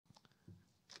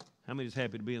How many is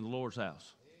happy to be in the Lord's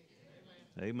house?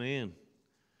 Amen.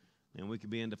 And we could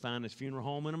be in the finest funeral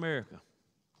home in America.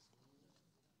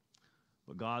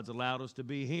 But God's allowed us to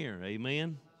be here.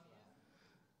 Amen.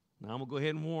 Now, I'm going to go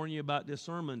ahead and warn you about this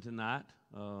sermon tonight.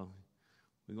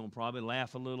 We're going to probably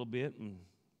laugh a little bit and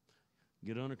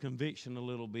get under conviction a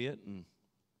little bit. And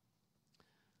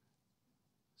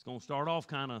it's going to start off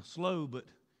kind of slow, but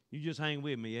you just hang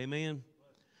with me. Amen.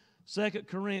 2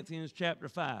 Corinthians chapter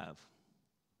 5.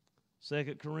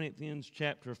 2 Corinthians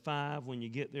chapter 5. When you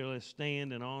get there, let's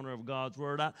stand in honor of God's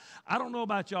word. I don't know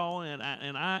about y'all, and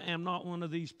I am not one of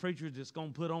these preachers that's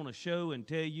going to put on a show and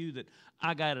tell you that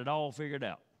I got it all figured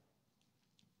out.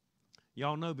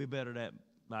 Y'all know me better that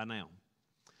by now.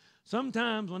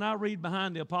 Sometimes when I read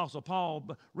behind the Apostle Paul,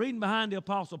 reading behind the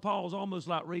Apostle Paul is almost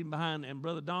like reading behind, and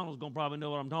Brother Donald's going to probably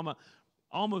know what I'm talking about,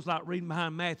 almost like reading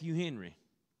behind Matthew Henry.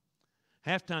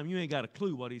 Half time you ain't got a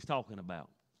clue what he's talking about.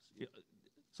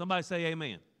 Somebody say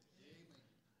amen. Amen.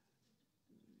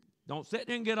 Don't sit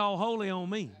there and get all holy on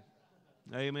me.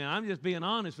 Amen. I'm just being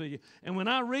honest with you. And when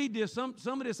I read this, some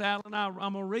of this out, and I'm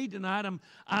going to read tonight,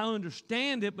 I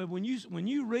understand it, but when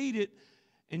you read it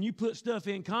and you put stuff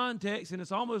in context, and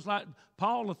it's almost like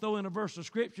Paul will throw in a verse of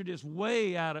Scripture that's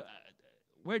way out of,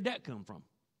 where'd that come from?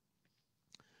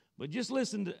 But just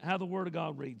listen to how the Word of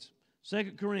God reads.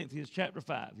 2 Corinthians chapter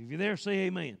 5. If you're there, say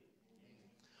amen.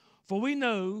 For we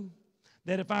know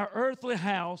that if our earthly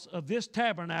house of this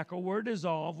tabernacle were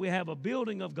dissolved, we have a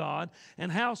building of God,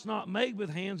 and house not made with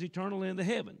hands, eternal in the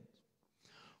heavens.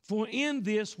 For in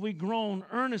this we groan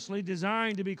earnestly,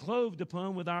 desiring to be clothed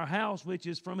upon with our house which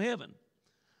is from heaven.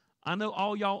 I know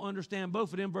all y'all understand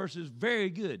both of them verses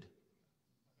very good.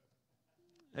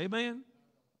 Amen?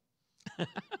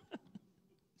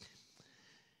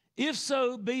 If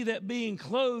so be that being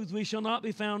clothed we shall not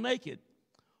be found naked.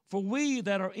 For we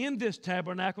that are in this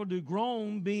tabernacle do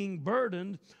groan, being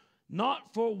burdened,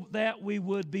 not for that we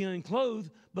would be unclothed,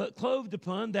 but clothed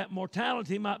upon, that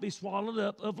mortality might be swallowed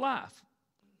up of life.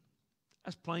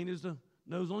 That's plain as the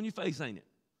nose on your face, ain't it?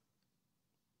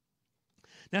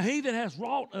 Now he that hath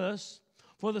wrought us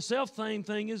for the selfsame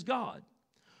thing is God,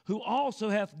 who also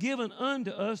hath given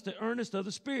unto us the earnest of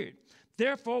the Spirit.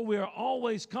 Therefore we are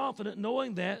always confident,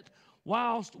 knowing that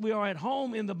whilst we are at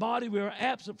home in the body, we are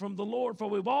absent from the Lord, for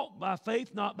we walk by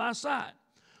faith, not by sight.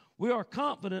 We are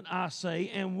confident, I say,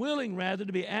 and willing rather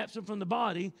to be absent from the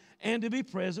body and to be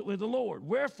present with the Lord.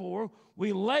 Wherefore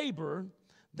we labor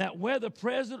that whether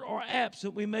present or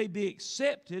absent, we may be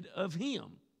accepted of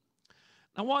him.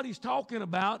 Now what he's talking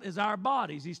about is our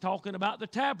bodies. He's talking about the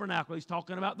tabernacle. He's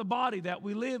talking about the body that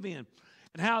we live in.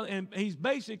 And he's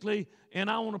basically, and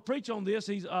I want to preach on this,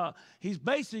 he's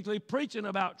basically preaching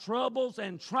about troubles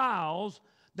and trials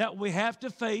that we have to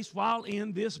face while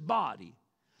in this body,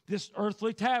 this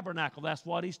earthly tabernacle. That's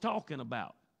what he's talking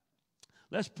about.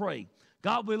 Let's pray.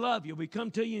 God, we love you. We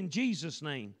come to you in Jesus'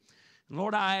 name. And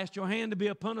Lord, I ask your hand to be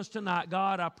upon us tonight,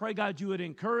 God. I pray, God, you would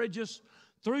encourage us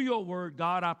through your word,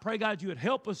 God. I pray, God, you would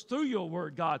help us through your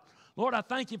word, God. Lord, I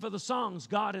thank you for the songs,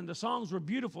 God, and the songs were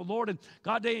beautiful, Lord, and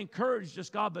God, they encouraged us,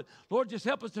 God, but Lord, just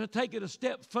help us to take it a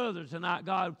step further tonight,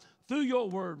 God, through your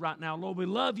word right now. Lord, we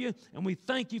love you, and we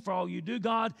thank you for all you do,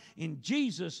 God. In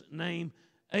Jesus' name,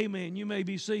 amen. You may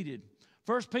be seated.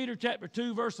 1 Peter chapter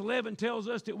 2, verse 11 tells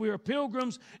us that we are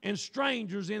pilgrims and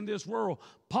strangers in this world.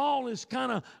 Paul is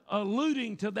kind of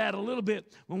alluding to that a little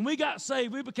bit. When we got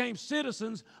saved, we became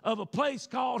citizens of a place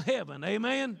called heaven.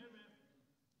 Amen?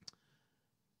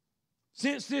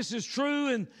 Since this is true,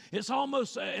 and it's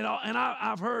almost, and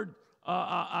I've heard,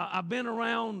 I've been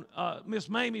around Miss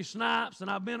Mamie Snipes, and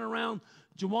I've been around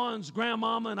Jawan's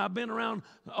grandmama, and I've been around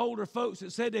older folks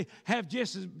that said they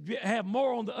have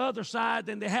more on the other side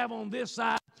than they have on this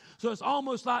side. So it's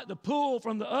almost like the pull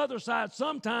from the other side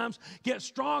sometimes gets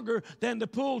stronger than the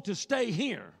pull to stay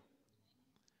here.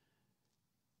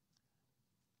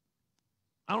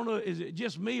 I don't know, is it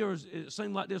just me, or does it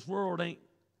seem like this world ain't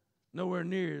nowhere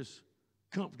near as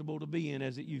comfortable to be in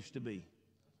as it used to be?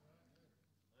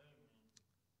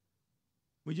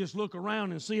 We just look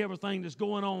around and see everything that's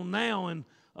going on now, and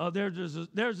there's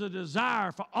a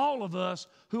desire for all of us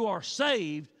who are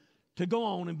saved to go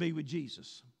on and be with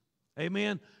Jesus.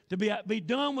 Amen. To be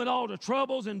done with all the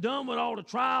troubles and done with all the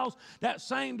trials. That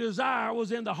same desire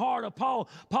was in the heart of Paul.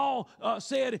 Paul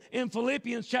said in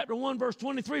Philippians chapter 1, verse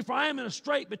 23, for I am in a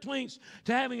strait between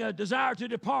to having a desire to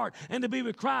depart and to be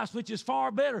with Christ, which is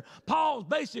far better. Paul's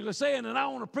basically saying, and I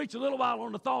want to preach a little while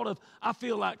on the thought of, I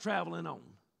feel like traveling on.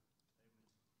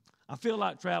 I feel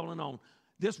like traveling on.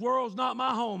 This world's not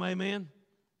my home, amen.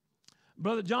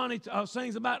 Brother Johnny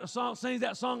sings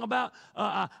that song about,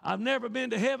 I've never been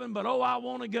to heaven, but oh, I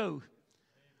want to go.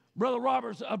 Brother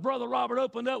Robert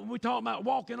opened up when we talked about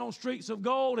walking on streets of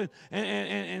gold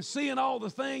and seeing all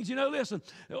the things. You know, listen,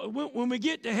 when we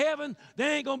get to heaven,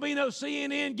 there ain't going to be no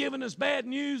CNN giving us bad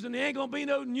news, and there ain't going to be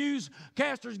no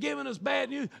newscasters giving us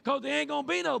bad news, because there ain't going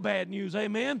to be no bad news,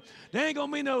 amen? There ain't going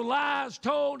to be no lies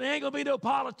told. There ain't going to be no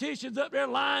politicians up there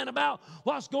lying about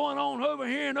what's going on over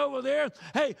here and over there.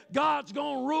 Hey, God's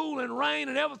going to rule and reign,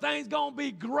 and everything's going to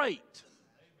be great.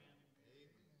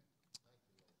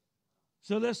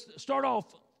 So let's start off,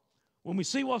 when we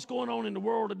see what's going on in the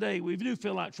world today, we do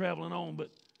feel like traveling on, but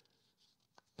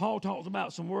Paul talks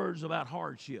about some words about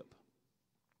hardship.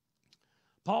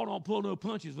 Paul don't pull no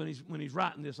punches when he's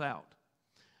writing this out.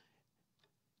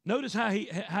 Notice how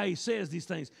he says these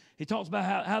things. He talks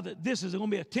about how this is going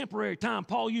to be a temporary time.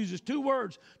 Paul uses two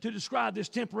words to describe this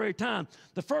temporary time.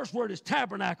 The first word is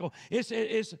tabernacle.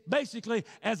 It's basically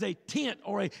as a tent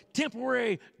or a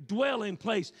temporary dwelling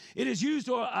place. It is used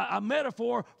as a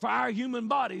metaphor for our human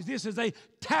bodies. This is a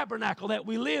tabernacle that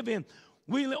we live in.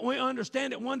 We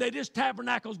understand that one day this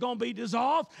tabernacle is going to be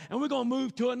dissolved and we're going to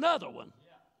move to another one.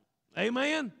 Yeah.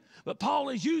 Amen? But Paul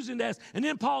is using that. And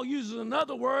then Paul uses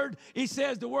another word. He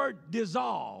says the word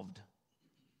dissolved.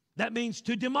 That means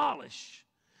to demolish.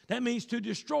 That means to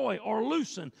destroy or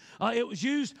loosen. It was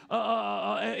used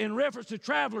in reference to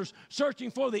travelers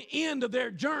searching for the end of their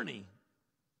journey.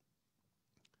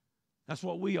 That's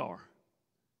what we are.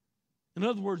 In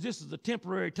other words, this is a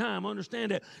temporary time.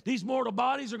 Understand that these mortal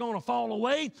bodies are going to fall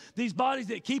away. These bodies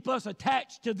that keep us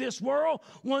attached to this world,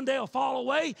 one day will fall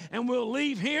away and we'll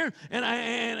leave here.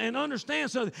 And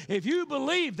understand, so if you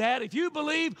believe that, if you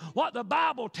believe what the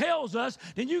Bible tells us,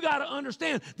 then you got to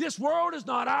understand this world is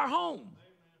not our home.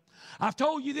 I've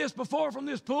told you this before from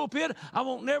this pulpit. I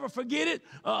won't never forget it.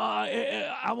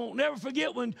 I won't never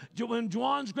forget when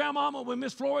Juwan's grandmama, when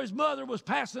Miss Flory's mother was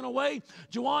passing away.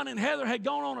 Juwan and Heather had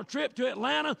gone on a trip to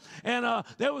Atlanta, and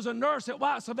there was a nurse at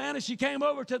White Savannah. She came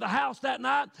over to the house that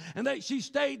night, and she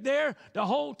stayed there the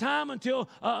whole time until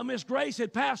Miss Grace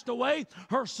had passed away.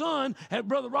 Her son,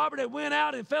 Brother Robert, had went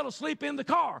out and fell asleep in the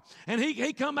car. And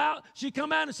he come out, she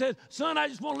come out and said, "Son, I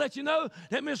just want to let you know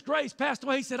that Miss Grace passed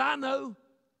away." He said, "I know."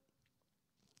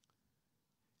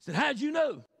 He said, "How'd you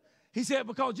know?" He said,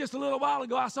 "Because just a little while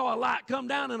ago I saw a light come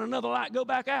down and another light go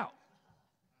back out."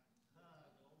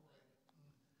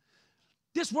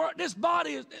 This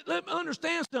body is, let me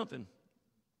understand something.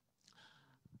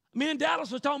 Me and Dallas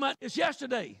was talking about this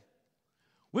yesterday.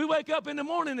 We wake up in the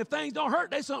morning, if things don't hurt,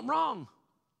 there's something wrong.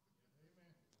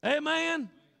 Amen.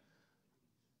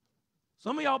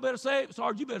 Some of y'all better say,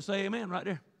 Sarge, you better say amen right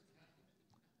there.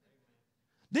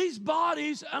 These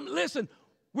bodies, listen,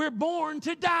 we're born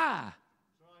to die.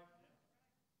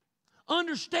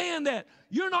 Understand that.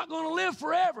 You're not going to live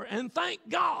forever, and thank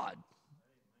God.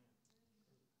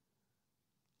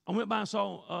 I went by and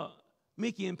saw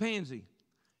Mickey and Pansy.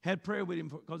 Had prayer with him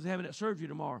because they're having that surgery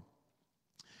tomorrow.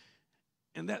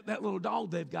 And that little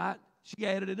dog they've got, she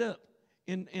added it up.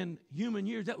 In human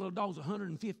years, that little dog's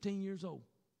 115 years old.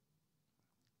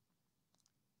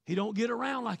 He don't get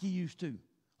around like he used to,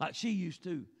 like she used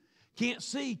to. Can't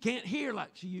see, can't hear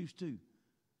like she used to.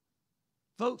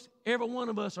 Folks, every one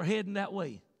of us are heading that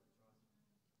way.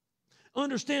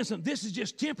 Understand something. This is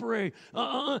just temporary.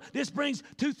 This brings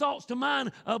two thoughts to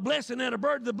mind, a blessing and a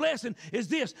burden. The blessing is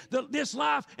this. This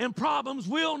life and problems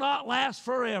will not last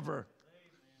forever.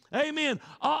 Amen.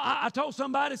 I told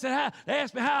somebody, they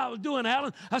asked me how I was doing,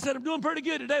 Alan. I said, "I'm doing pretty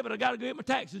good today, but I got to go get my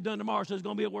taxes done tomorrow, so it's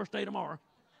going to be a worse day tomorrow."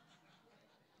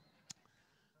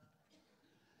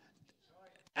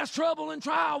 That's trouble and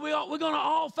trial. We're going to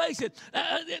all face it.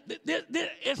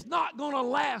 It's not going to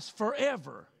last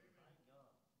forever.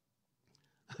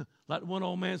 Like one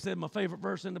old man said, my favorite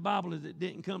verse in the Bible is, "It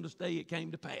didn't come to stay, it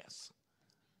came to pass."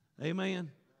 Amen.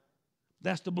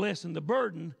 That's the blessing. The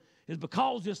burden is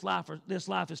because this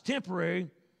life is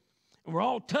temporary, and we're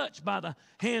all touched by the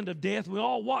hand of death. We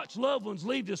all watch loved ones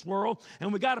leave this world,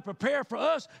 and we got to prepare for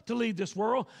us to leave this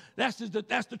world. That's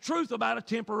the truth about a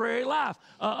temporary life.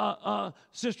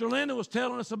 Sister Linda was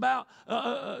telling us about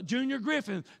Junior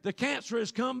Griffin. The cancer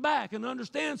has come back, and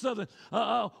understand something.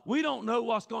 We don't know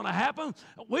what's going to happen.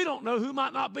 We don't know who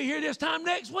might not be here this time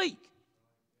next week.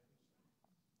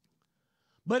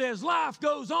 But as life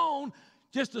goes on,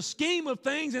 just the scheme of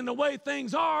things and the way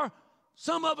things are,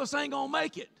 some of us ain't going to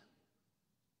make it.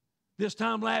 This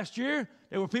time last year,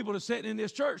 there were people that sitting in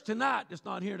this church tonight that's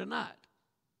not here tonight.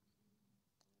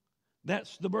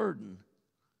 That's the burden.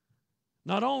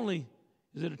 Not only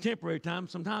is it a temporary time,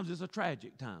 sometimes it's a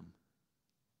tragic time.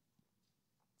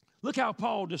 Look how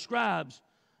Paul describes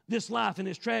this life and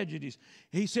its tragedies.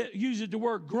 He uses the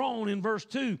word groan in verse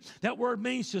 2. That word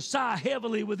means to sigh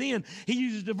heavily within. He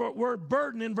uses the word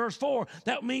burden in verse 4.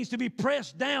 That means to be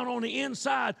pressed down on the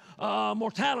inside,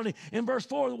 mortality. In verse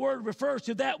 4, the word refers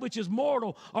to that which is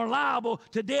mortal or liable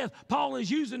to death. Paul is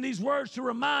using these words to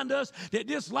remind us that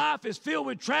this life is filled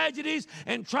with tragedies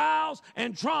and trials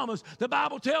and traumas. The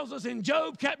Bible tells us in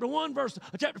Job chapter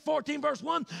 14, verse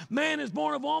 1, man is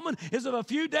born of woman, is of a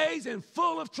few days and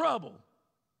full of trouble.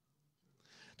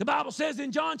 The Bible says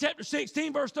in John chapter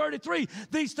 16, verse 33,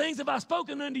 these things have I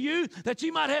spoken unto you, that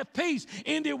ye might have peace.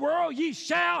 In the world ye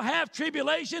shall have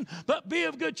tribulation, but be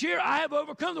of good cheer. I have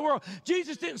overcome the world.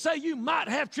 Jesus didn't say you might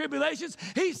have tribulations.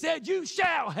 He said you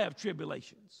shall have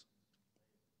tribulations.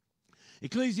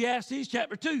 Ecclesiastes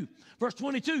chapter 2, verse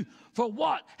 22, for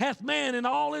what hath man in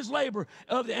all his labor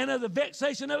and of the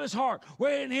vexation of his heart,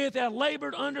 wherein he hath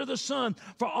labored under the sun?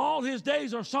 For all his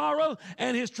days are sorrow,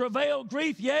 and his travail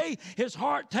grief, yea, his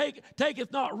heart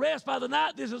taketh not rest by the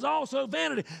night. This is also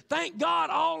vanity. Thank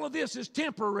God all of this is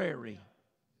temporary.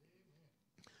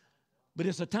 But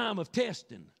it's a time of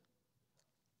testing.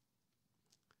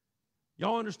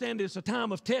 Y'all understand it's a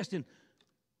time of testing.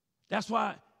 That's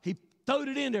why he throwed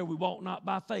it in there. We walk not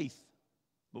by faith,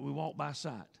 but we walk by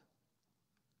sight.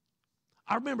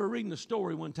 I remember reading a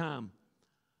story one time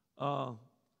about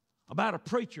a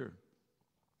preacher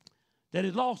that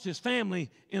had lost his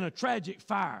family in a tragic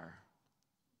fire.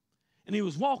 And he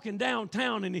was walking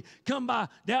downtown, and he come by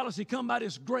Dallas, he come by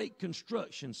this great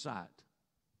construction site.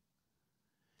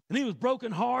 And he was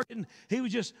brokenhearted, and he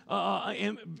was just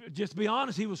to be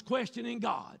honest, he was questioning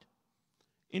God.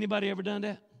 Anybody ever done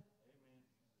that?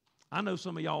 I know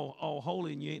some of y'all all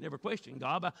holy and you ain't never questioned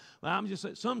God, but I'm just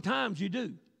saying sometimes you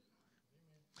do.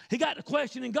 He got to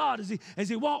questioning God as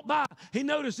he walked by. He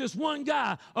noticed this one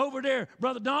guy over there,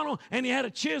 Brother Donald, and he had a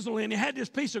chisel and he had this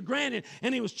piece of granite,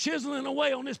 and he was chiseling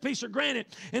away on this piece of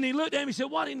granite. And he looked at him and he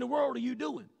said, "What in the world are you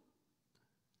doing?"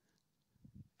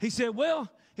 He said,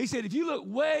 if you look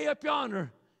way up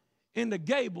yonder in the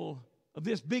gable of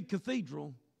this big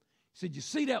cathedral, he said, "You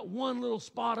see that one little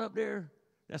spot up there?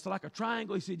 That's like a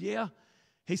triangle." He said, "Yeah."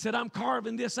 He said, "I'm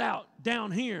carving this out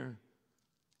down here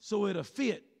so it'll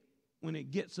fit when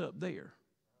it gets up there."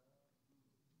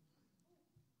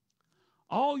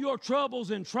 All your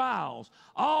troubles and trials,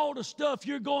 all the stuff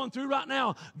you're going through right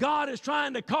now, God is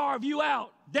trying to carve you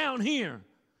out down here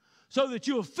so that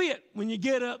you'll fit when you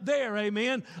get up there,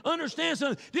 amen. Understand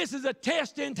something, this is a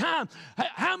testing time.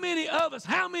 How many of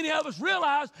us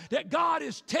realize that God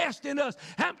is testing us?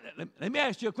 Let me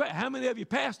ask you a question. How many of you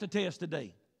passed the test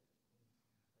today?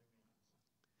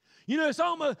 You know, it's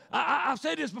almost, I've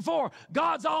said this before,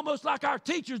 God's almost like our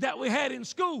teachers that we had in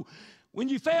school. When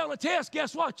you fail a test,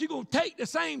 guess what? You're going to take the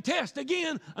same test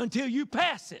again until you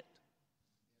pass it.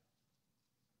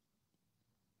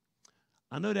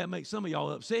 I know that makes some of y'all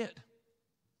upset,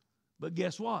 but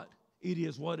guess what? It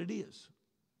is what it is.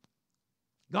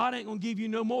 God ain't going to give you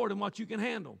no more than what you can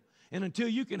handle. And until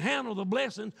you can handle the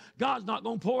blessing, God's not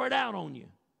going to pour it out on you.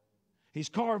 He's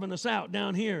carving us out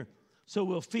down here so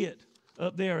we'll fit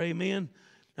up there, amen.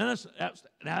 And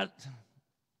that's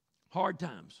hard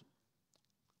times.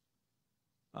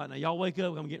 All right, now y'all wake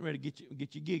up. I'm getting ready to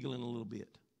get you giggling a little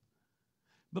bit.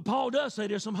 But Paul does say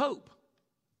there's some hope.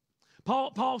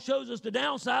 Paul shows us the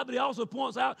downside, but he also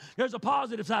points out there's a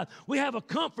positive side. We have a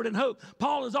comfort and hope.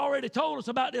 Paul has already told us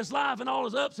about this life and all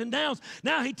its ups and downs.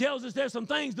 Now he tells us there's some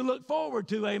things to look forward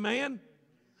to, amen.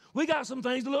 We got some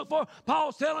things to look for.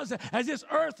 Paul's telling us that as this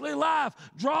earthly life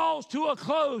draws to a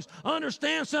close,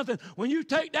 understand something. When you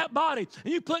take that body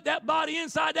and you put that body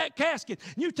inside that casket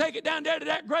and you take it down there to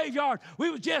that graveyard.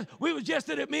 We was just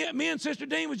at it. Me and Sister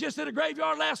Dean was just at a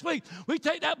graveyard last week. We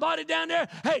take that body down there.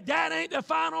 Hey, that ain't the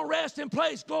final resting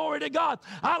place. Glory to God.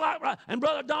 And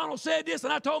Brother Donald said this,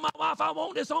 and I told my wife I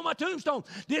want this on my tombstone.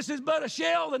 This is but a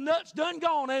shell. The nut's done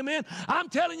gone. Amen. I'm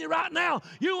telling you right now,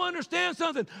 you understand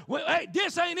something. Hey,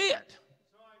 this ain't it.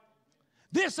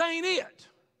 This ain't it.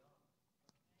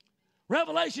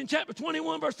 Revelation chapter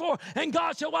 21 verse 4, and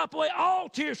God shall wipe away all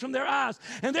tears from their eyes,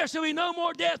 and there shall be no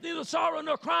more death, neither sorrow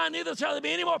nor crying, neither shall there be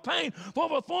any more pain, for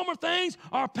the former things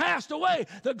are passed away.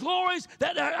 The glories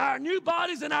that are our new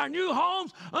bodies and our new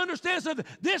homes, understand something,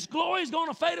 this glory is going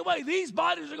to fade away. These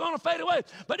bodies are going to fade away,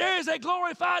 but there is a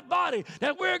glorified body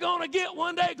that we're going to get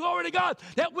one day, glory to God,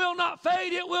 that will not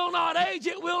fade, it will not age,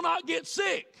 it will not get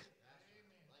sick.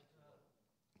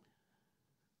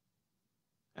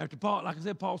 After Paul, like I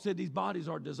said, Paul said these bodies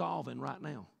are dissolving right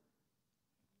now.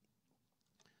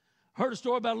 Heard a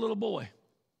story about a little boy.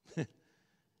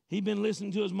 He'd been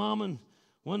listening to his mama, and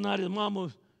one night his mama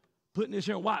was putting this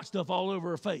here white stuff all over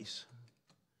her face.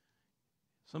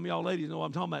 Some of y'all ladies know what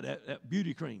I'm talking about, that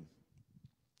beauty cream.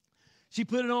 She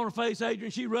put it on her face,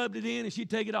 Adrian. She rubbed it in, and she'd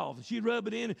take it off. And she'd rub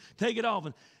it in and take it off.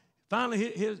 And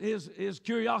finally, his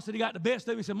curiosity got the best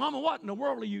of him. He said, Mama, what in the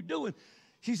world are you doing?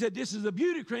 She said, this is a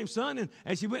beauty cream, son. And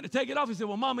as she went to take it off, he said,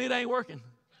 well, Mama, it ain't working.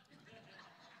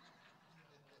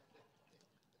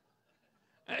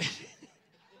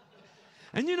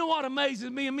 And you know what amazes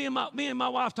me? And me and my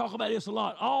wife talk about this a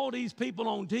lot. All these people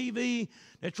on TV,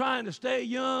 they're trying to stay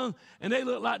young, and they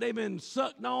look like they've been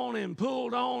sucked on and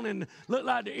pulled on and look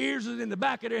like their ears is in the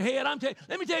back of their head.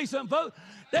 Let me tell you something, folks.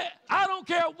 I don't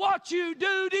care what you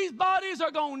do, these bodies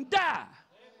are going to die.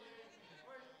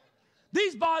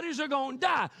 These bodies are going to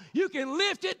die. You can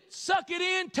lift it, suck it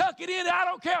in, tuck it in. I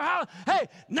don't care how. Hey,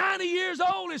 90 years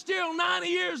old is still 90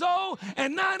 years old,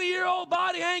 and 90-year-old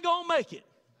body ain't going to make it.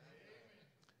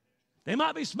 They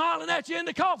might be smiling at you in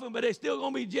the coffin, but they're still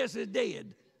going to be just as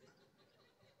dead.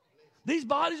 These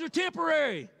bodies are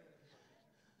temporary.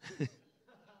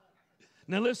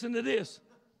 Now listen to this.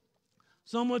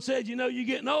 Someone said, you know, you're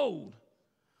getting old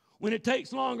when it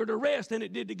takes longer to rest than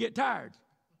it did to get tired.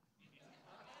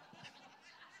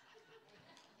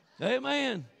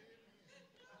 Amen.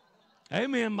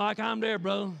 Amen, Mike. I'm there,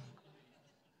 brother.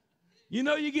 You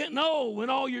know you're getting old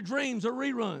when all your dreams are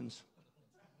reruns.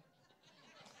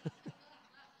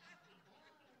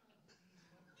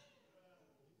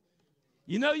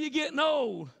 You know you're getting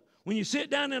old when you sit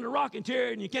down in a rocking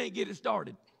chair and you can't get it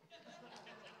started.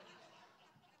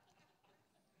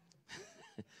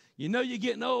 You know you're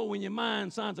getting old when your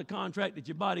mind signs a contract that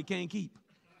your body can't keep.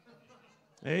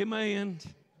 Amen.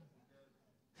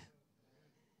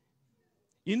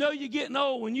 You know you're getting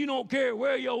old when you don't care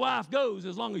where your wife goes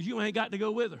as long as you ain't got to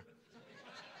go with her.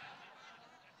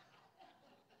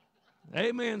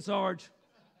 Amen, Sarge.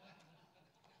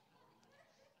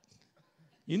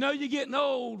 You know you're getting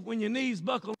old when your knees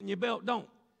buckle and your belt don't.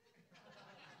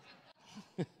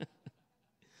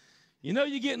 You know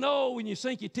you're getting old when you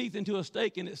sink your teeth into a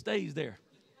steak and it stays there.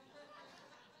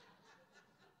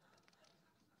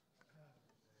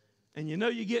 And you know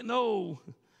you're getting old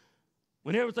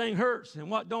when everything hurts and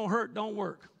what don't hurt don't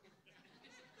work.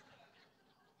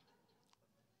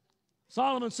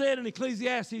 Solomon said in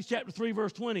Ecclesiastes chapter 3,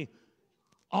 verse 20,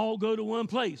 all go to one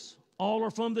place. All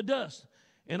are from the dust,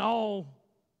 and all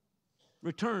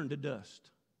return to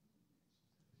dust.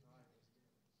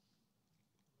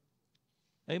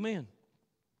 Amen.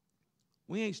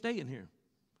 We ain't staying here.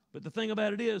 But the thing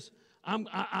about it is, I'm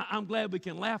glad we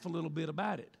can laugh a little bit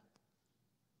about it.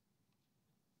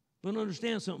 But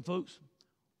understand something, folks.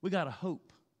 We got a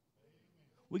hope.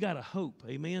 We got a hope.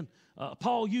 Amen.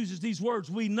 Paul uses these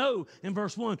words, we know in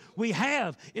verse 1. We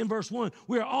have in verse 1.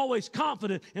 We are always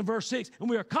confident in verse 6. And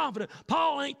we are confident.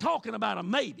 Paul ain't talking about a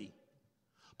maybe.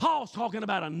 Paul's talking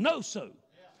about a no-so.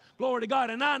 Glory to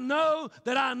God. And I know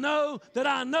that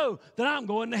I'm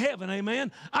going to heaven.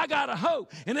 Amen. I got a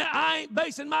hope. And I ain't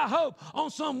basing my hope on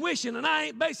some wishing. And I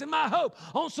ain't basing my hope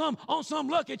on some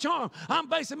lucky charm. I'm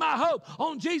basing my hope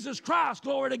on Jesus Christ.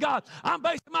 Glory to God. I'm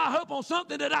basing my hope on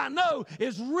something that I know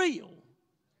is real.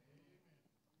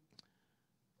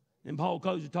 And Paul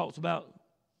goes and talks about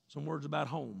some words about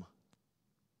home.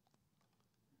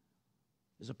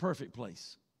 It's a perfect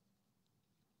place.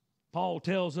 Paul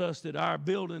tells us that our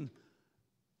building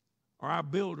or our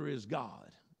builder is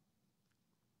God.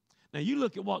 Now, you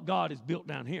look at what God has built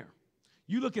down here.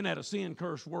 You're looking at a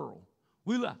sin-cursed world.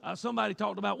 Somebody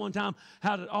talked about one time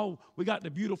how we got the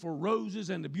beautiful roses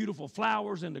and the beautiful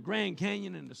flowers and the Grand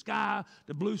Canyon and the sky,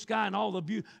 the blue sky and all the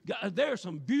beauty. There are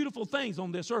some beautiful things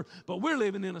on this earth, but we're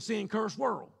living in a sin-cursed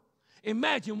world.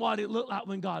 Imagine what it looked like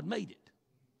when God made it.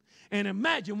 And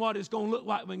imagine what it's going to look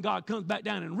like when God comes back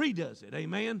down and redoes it.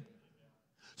 Amen?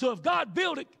 So if God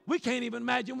built it, we can't even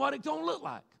imagine what it's going to look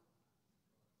like.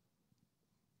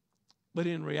 But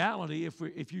in reality,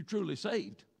 if you're truly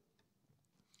saved,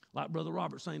 like Brother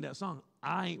Robert sang that song,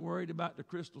 I ain't worried about the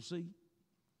crystal sea.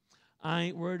 I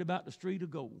ain't worried about the street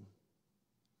of gold.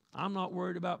 I'm not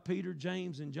worried about Peter,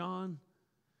 James, and John.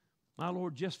 My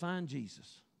Lord, just find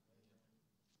Jesus.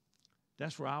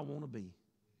 That's where I want to be.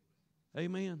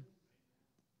 Amen.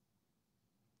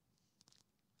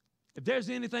 If there's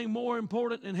anything more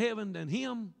important in heaven than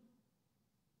Him,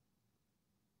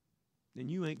 then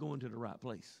you ain't going to the right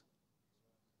place.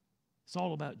 It's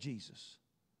all about Jesus.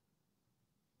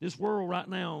 This world right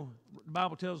now, the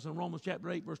Bible tells us in Romans chapter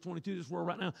 8, verse 22, this world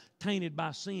right now tainted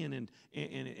by sin and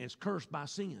it's cursed by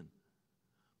sin.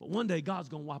 But one day God's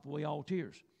going to wipe away all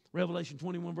tears. Revelation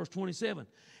 21, verse 27.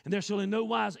 And there shall in no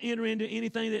wise enter into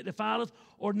anything that defileth,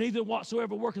 or neither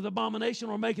whatsoever worketh abomination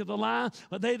or maketh a lie,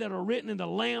 but they that are written in the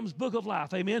Lamb's book of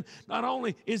life. Amen. Not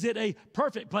only is it a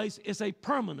perfect place, it's a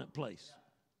permanent place.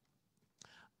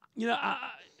 You know,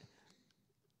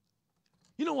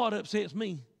 you know what upsets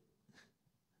me?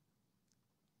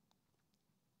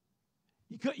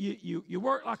 You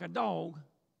work like a dog,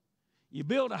 you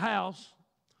build a house,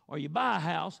 or you buy a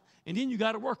house, and then you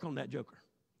got to work on that joker.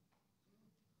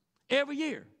 Every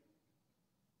year.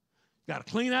 You got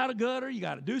to clean out a gutter, you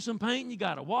got to do some painting, you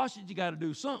got to wash it, you got to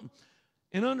do something.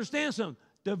 And understand something.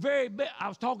 I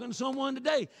was talking to someone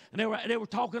today, and they were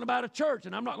talking about a church,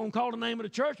 and I'm not going to call the name of the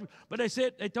church, but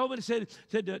they told me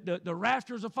the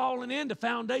rafters are falling in, the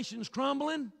foundation's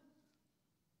crumbling.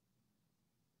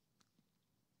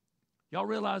 Y'all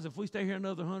realize if we stay here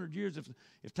another 100 years,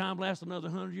 if time lasts another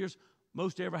 100 years,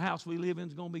 most every house we live in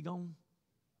is going to be gone.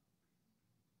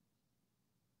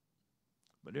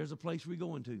 But there's a place we're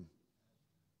going to.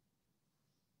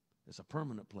 It's a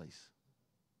permanent place.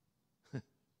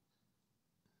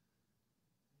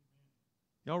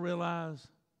 Y'all realize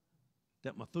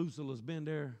that Methuselah's been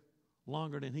there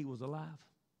longer than he was alive?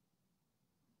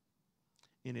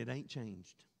 And it ain't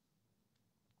changed.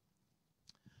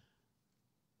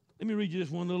 Let me read you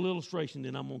just one little illustration,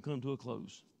 then I'm going to come to a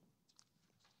close.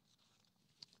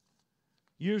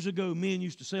 Years ago, men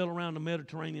used to sail around the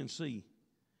Mediterranean Sea.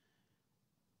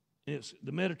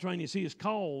 The Mediterranean Sea is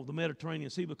called the Mediterranean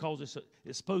Sea because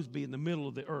it's supposed to be in the middle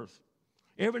of the earth.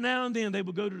 Every now and then they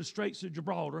would go to the Straits of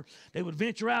Gibraltar. They would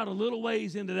venture out a little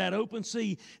ways into that open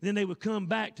sea. Then they would come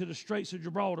back to the Straits of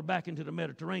Gibraltar, back into the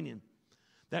Mediterranean.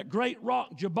 That great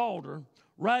rock Gibraltar,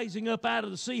 rising up out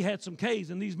of the sea, had some caves,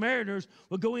 and these mariners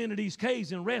would go into these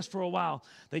caves and rest for a while.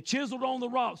 They chiseled on the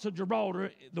rocks of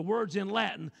Gibraltar the words in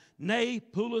Latin, Ne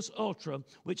plus ultra,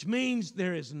 which means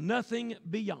there is nothing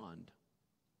beyond.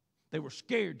 They were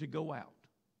scared to go out.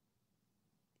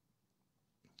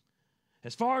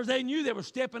 As far as they knew, they were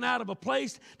stepping out of a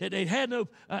place that they had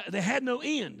no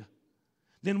end.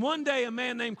 Then one day, a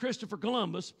man named Christopher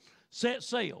Columbus set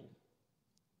sail.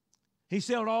 He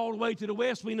sailed all the way to the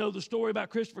west. We know the story about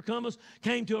Christopher Columbus.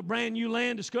 Came to a brand new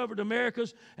land, discovered the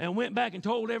Americas, and went back and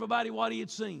told everybody what he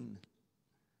had seen.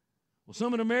 Well,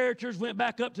 some of the mariners went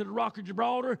back up to the Rock of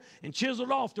Gibraltar and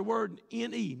chiseled off the word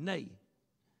N-E, nay,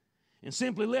 and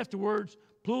simply left the words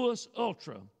plus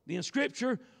ultra. The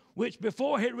inscription, which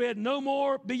before had read no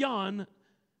more beyond,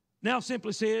 now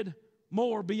simply said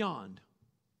more beyond.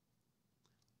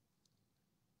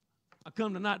 I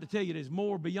come tonight to tell you there's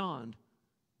more beyond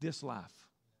this life.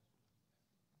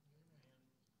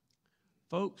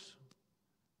 Folks,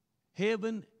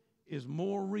 heaven is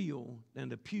more real than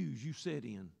the pews you sit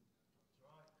in.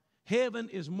 Heaven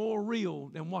is more real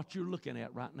than what you're looking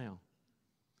at right now.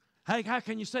 Hey, how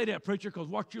can you say that, preacher? Because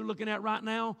what you're looking at right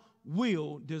now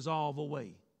will dissolve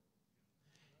away.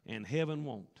 And heaven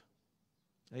won't.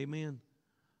 Amen.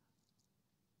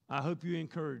 I hope you're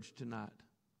encouraged tonight.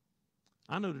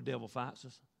 I know the devil fights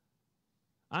us.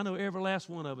 I know every last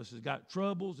one of us has got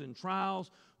troubles and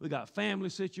trials. We got family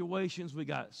situations. We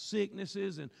got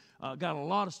sicknesses and got a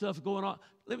lot of stuff going on.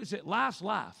 Let me say, life's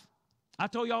life. I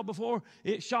told y'all before,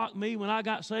 it shocked me when I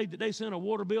got saved that they sent a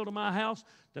water bill to my house.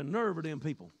 The nerve of them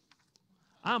people.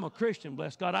 I'm a Christian,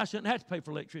 bless God. I shouldn't have to pay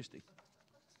for electricity.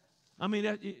 I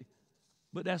mean,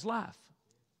 but that's life.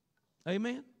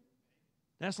 Amen?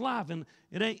 That's life, and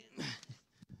it ain't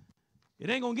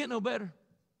going to get no better.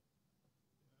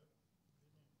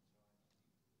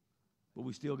 But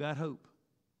we still got hope.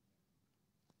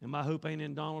 And my hope ain't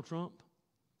in Donald Trump.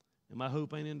 And my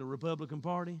hope ain't in the Republican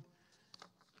Party.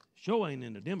 Sure ain't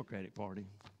in the Democratic Party.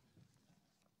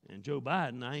 And Joe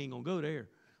Biden, I ain't going to go there.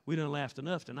 We done laughed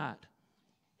enough tonight.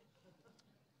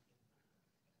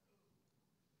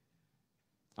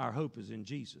 Our hope is in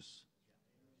Jesus.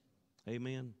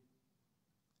 Amen.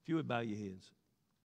 If you would bow your heads.